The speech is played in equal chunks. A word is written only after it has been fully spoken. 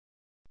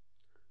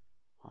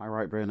Hi,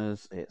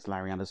 Rightbrainers. It's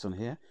Larry Anderson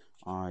here.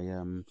 I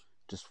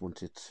just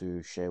wanted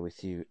to share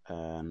with you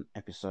an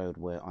episode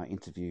where I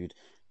interviewed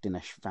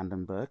Dinesh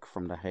Vandenberg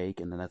from The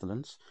Hague in the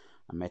Netherlands.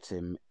 I met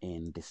him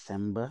in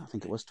December, I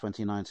think it was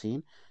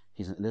 2019.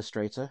 He's an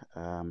illustrator.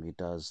 He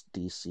does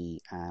DC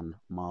and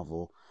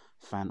Marvel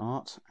fan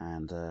art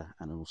and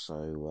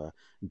also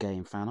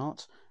game fan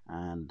art.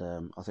 And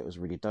I thought it was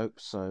really dope.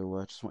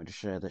 So just wanted to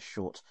share this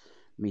short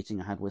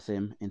meeting I had with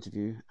him,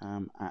 interview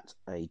at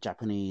a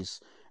Japanese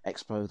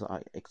expo that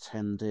I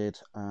attended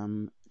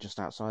just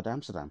outside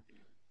Amsterdam.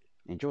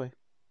 Enjoy.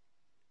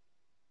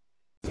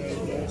 I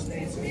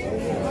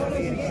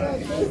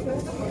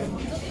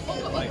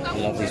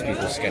love these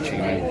people sketching,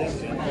 man.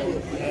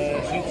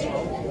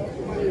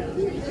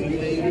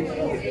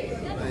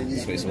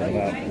 That's what it's all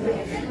about.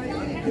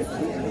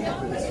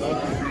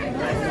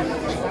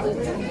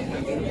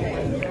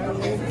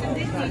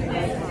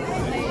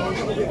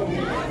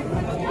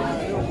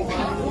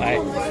 Hi.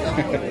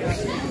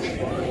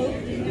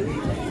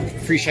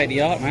 Appreciate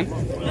the art, man.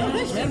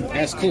 Thanks, man.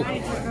 Yeah, it's cool.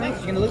 Thanks.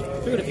 You can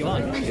look through it if you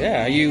want.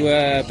 Yeah, are you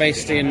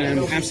based in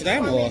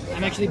Amsterdam or?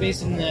 I'm actually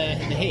based in the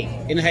Hague.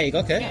 In The Hague,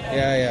 okay.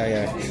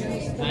 Yeah.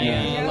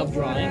 I love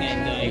drawing,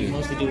 and I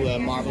mostly do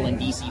Marvel and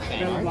DC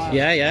fan art.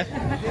 Yeah.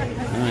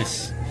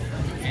 Nice.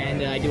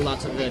 And I do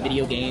lots of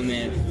video game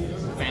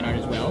fan art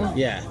as well.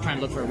 Yeah. Trying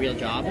to look for a real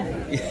job.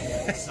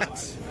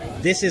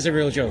 This is a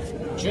real job.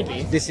 Should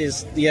be. This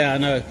is, yeah, I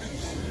know.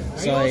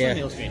 Are you also an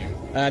illustrator?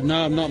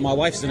 No, I'm not. My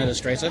wife's an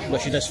illustrator,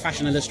 but she does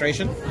fashion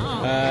illustration.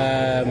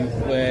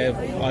 Where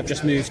I've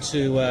just moved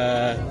to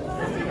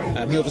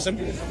Hilversum.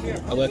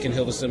 I work in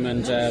Hilversum,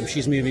 and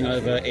she's moving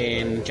over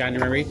in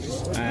January.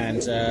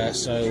 And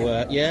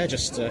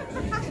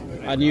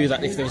I knew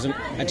that if there was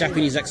a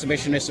Japanese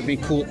exhibition, there would be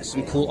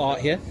some cool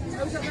art here.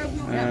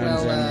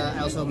 I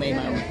also made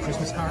my own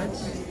Christmas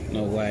cards.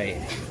 No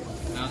way.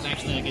 I was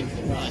actually like a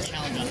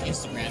challenge on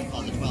Instagram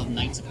called the 12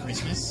 Nights of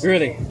Christmas.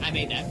 Really? I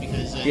made that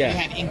because you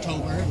have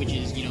Inktober, which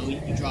is, you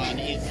draw an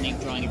ink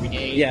drawing every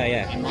day.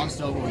 Yeah. And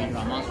Monstober, where you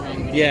draw a monster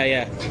drawing every day.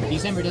 Yeah.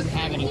 December doesn't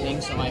have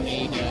anything, so I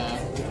made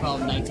the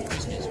 12 Nights of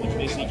Christmas, which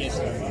basically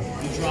just,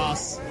 you draw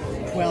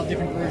 12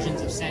 different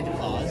versions of Santa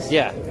Claus.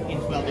 Yeah. In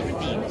 12 different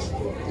themes.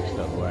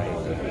 No way.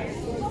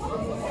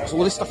 So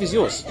all this stuff is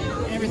yours?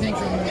 Everything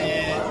from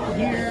here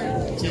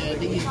to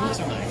these books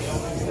are mine.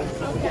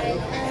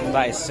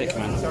 That is sick,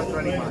 man.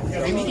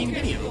 Are you making a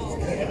video?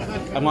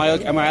 Am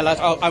I allowed?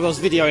 I was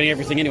videoing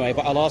everything anyway,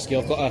 but I'll ask you.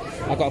 I've got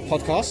a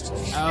podcast,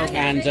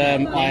 and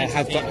I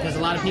have got because a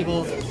lot of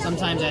people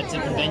sometimes at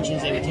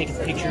conventions they would take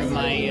a picture of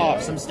my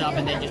some stuff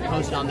and then just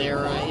post it on their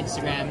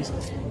Instagrams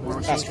or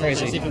that's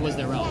crazy. As if it was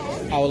their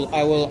own.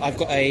 I will. I've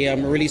got a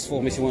release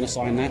form if you want to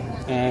sign that.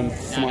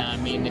 I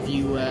mean, if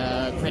you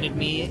credit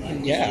me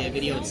in the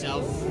video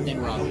itself,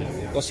 then we're all good.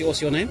 What's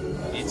your name?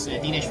 It's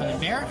Dinesh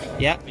Vandenberg.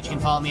 Yeah. But you can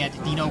follow me at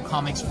Dino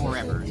Comics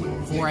Forever.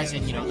 4 as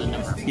in, the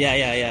number.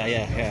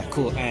 Yeah.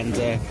 Cool. And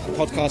the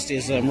podcast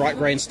is Right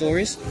Brain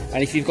Stories.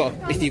 And if you've got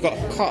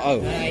a car, I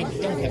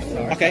don't have a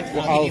car. Okay.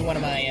 Well, I'll give you one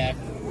of my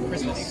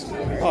Christmas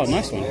cards. Oh,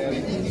 nice one.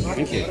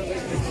 Thank you.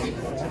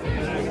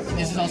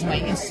 This is also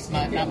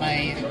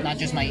not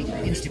just my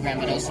Instagram,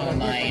 but also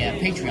my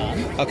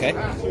Patreon. Okay.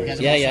 Because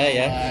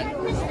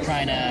I'm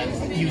trying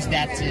to use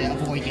that to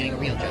avoid getting a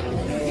real job.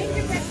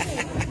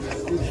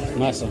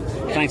 Nice one.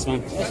 Thanks,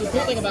 man. Well, so the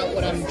cool thing about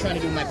what I'm trying to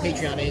do with my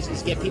Patreon is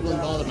get people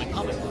involved in my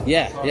comic book.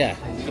 Yeah.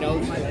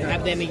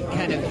 Have them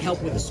kind of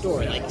help with the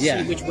story,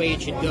 see which way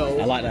it should go.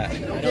 I like that.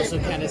 And also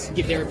kind of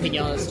give their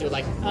opinion as to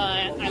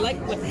I like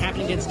what's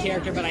happening to this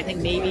character, but I think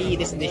maybe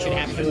this and this should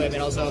happen to him,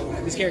 and also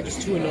this character's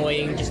too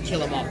annoying, just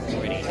kill him off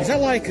already. Is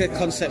that like a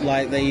concept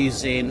like they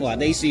use in,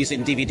 they used to use it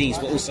in DVDs,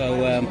 but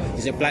also,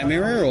 is it Black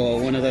Mirror or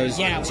one of those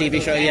TV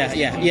shows?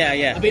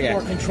 Yeah. A bit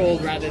more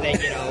controlled rather than,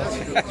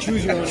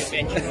 choose your own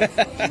adventure.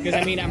 Because,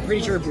 I'm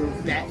pretty sure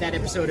that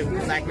episode of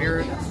Black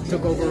Mirror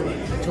took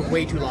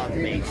way too long to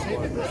make.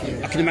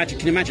 I can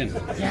imagine.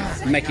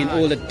 Yeah. Making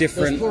all the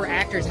different... Those poor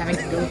actors having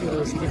to go through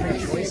those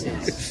different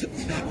choices.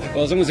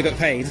 Well, as long as they got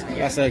paid,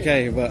 that's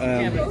okay, but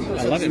I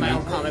love it, my man.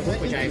 own comic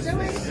book, which I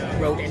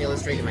wrote and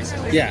illustrated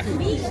myself. Yeah.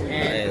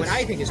 And what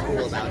I think is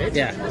cool about it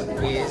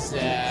is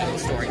the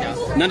story now.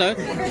 No.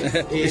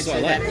 Is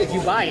that if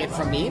you buy it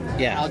from me,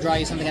 I'll draw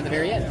you something at the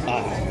very end.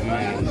 Oh,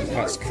 man,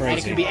 that's crazy. And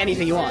it can be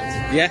anything you want.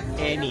 Yeah?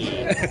 Any.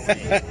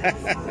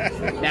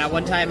 Now,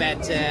 one time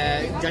at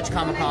Dutch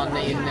Comic Con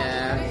in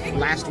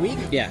last week,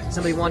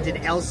 somebody wanted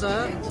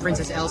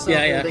Princess Elsa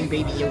holding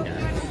Baby Yoda.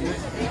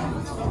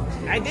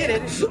 I did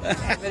it,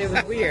 but it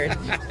was weird.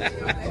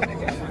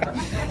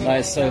 That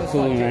is so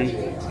cool,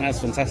 man. That's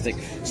fantastic.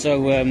 So,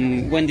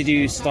 when did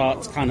you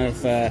start kind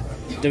of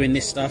doing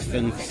this stuff?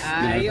 And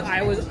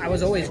I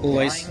was always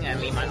drawing.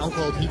 My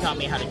uncle, he taught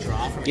me how to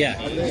draw from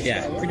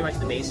pretty much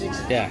the basics.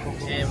 Yeah.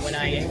 And when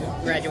I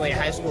graduated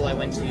high school, I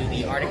went to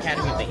the Art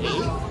Academy of The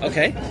Hague.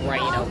 Okay. Where I,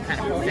 kind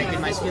of perfected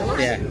my skills.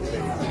 Yeah.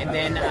 And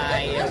then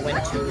I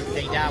went to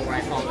Veda, where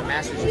I followed a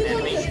master's in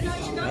animation.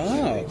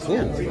 Oh,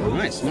 cool.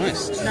 Nice.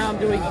 So now I'm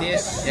doing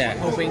this,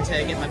 hoping to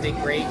get my big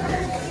break.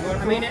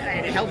 I mean,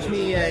 it helps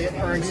me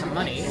earn some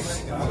money,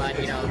 but,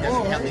 you know, it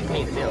doesn't help me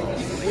pay the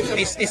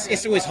bills.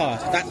 It's always hard.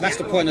 That's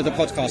the point of the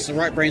podcast. The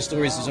Right Brain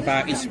Stories is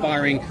about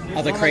inspiring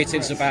other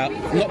creatives about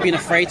not being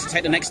afraid to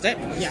take the next step.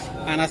 Yeah.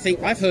 And I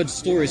think I've heard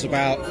stories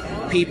about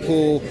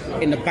people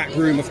in the back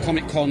room of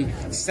Comic-Con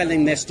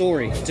selling their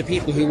story to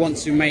people who want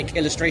to make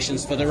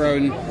illustrations for their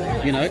own,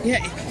 you know.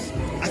 Yeah,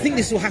 I think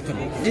this will happen.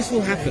 This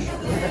will happen.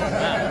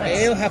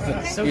 It'll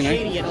happen. So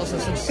shady and also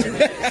so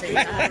stupid at the same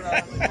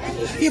time.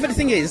 Yeah, but the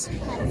thing is,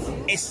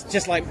 it's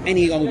just like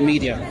any old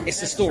media.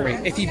 It's a story.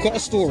 If you've got a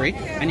story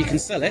and you can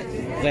sell it,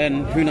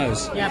 then who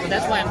knows? Yeah, but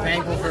that's why I'm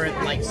thankful for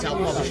like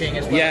self-publishing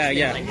as well as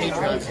like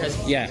Patreon, because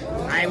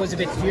I was a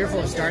bit fearful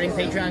of starting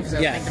Patreon because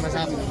I was thinking to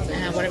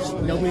myself, what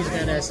if nobody's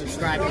going to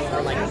subscribe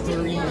for like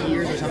 3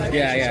 years or something?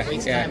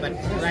 Time. But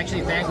I'm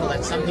actually thankful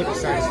that some people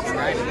started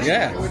subscribing.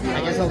 Yeah.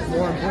 I just hope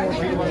more and more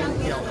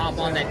people, you know, hop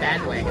on that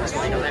bandwagon so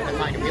I don't have to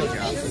find a real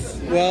job.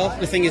 Well,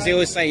 the thing is, they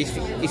always say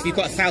if you've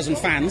got 1,000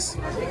 fans,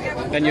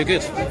 then you're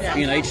good. Yeah.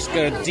 You know, you just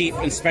go deep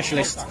and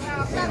specialist.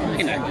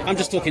 You know, I'm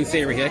just talking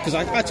theory here because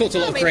I talk to a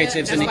lot of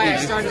creatives. That's why I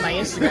started my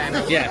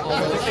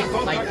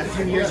Instagram. Like a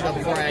few years ago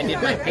before I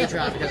did my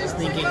Patreon, because I was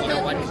thinking, you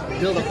know what,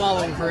 build a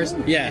following first,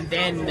 and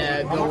then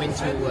go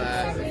into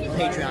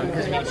Patreon.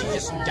 Because I mean, if you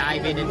just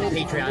dive into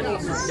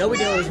Patreon,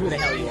 nobody knows who the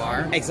hell you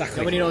are. Exactly.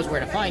 Nobody knows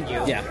where to find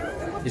you. Yeah.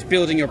 It's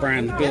building your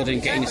brand,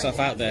 getting yourself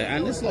out there,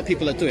 and there's a lot of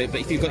people that do it. But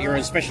if you've got your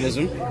own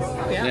specialism,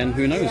 then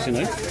who knows? You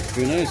know,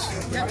 who knows?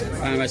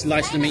 It's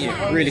nice to meet you.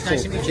 Really cool.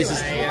 This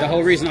is the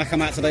whole reason I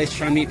come out today is to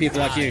try and meet people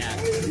like you.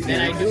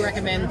 And I do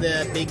recommend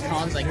the big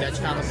cons like Dutch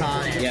Comic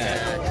Con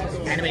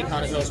and Anime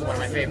Con is also one of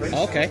my favorites.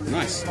 Okay,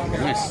 nice,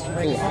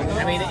 cool.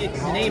 I mean,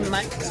 the name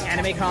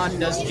Anime Con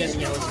does suggest,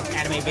 you know, it's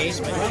anime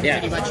based, but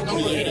pretty much it can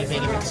be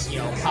anything if it's, you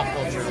know, pop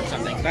culture or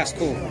something. That's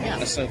cool. Yeah.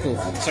 That's so cool.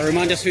 So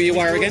remind us who you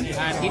are again.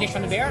 I'm Dinesh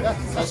Van den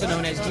Berg, also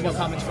known as Dino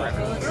Comics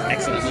Forever.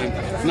 Excellent,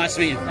 man. Nice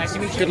to meet you. Nice to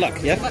meet you. Good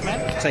luck. Yeah. Good luck,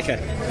 man. Take care.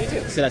 You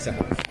too. See you later.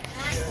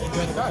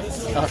 Enjoy the card.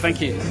 Oh,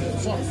 thank you.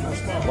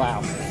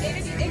 Wow.